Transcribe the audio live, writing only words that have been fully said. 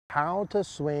how to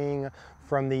swing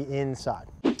from the inside.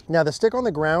 Now the stick on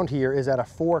the ground here is at a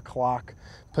 4 o'clock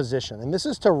position, and this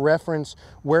is to reference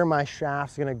where my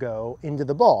shaft's gonna go into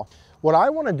the ball. What I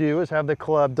wanna do is have the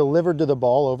club delivered to the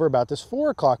ball over about this 4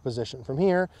 o'clock position from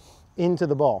here into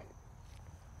the ball.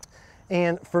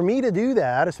 And for me to do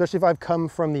that, especially if I've come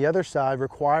from the other side,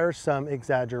 requires some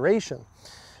exaggeration.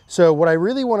 So what I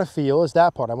really wanna feel is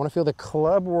that part. I wanna feel the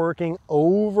club working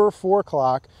over 4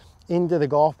 o'clock into the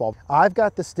golf ball. I've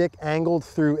got the stick angled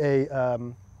through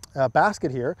a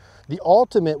basket here. The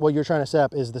ultimate, what you're trying to set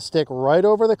up is the stick right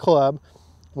over the club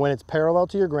when it's parallel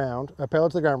to your ground, parallel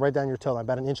to the ground, right down your toe line,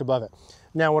 about an inch above it.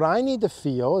 Now what I need to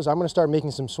feel is, I'm gonna start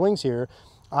making some swings here.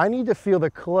 I need to feel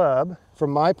the club,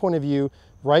 from my point of view,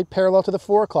 right parallel to the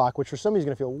 4 o'clock, which for somebody's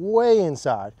gonna feel way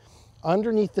inside,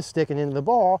 underneath the stick and into the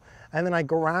ball, and then I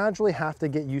gradually have to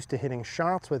get used to hitting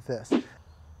shots with this.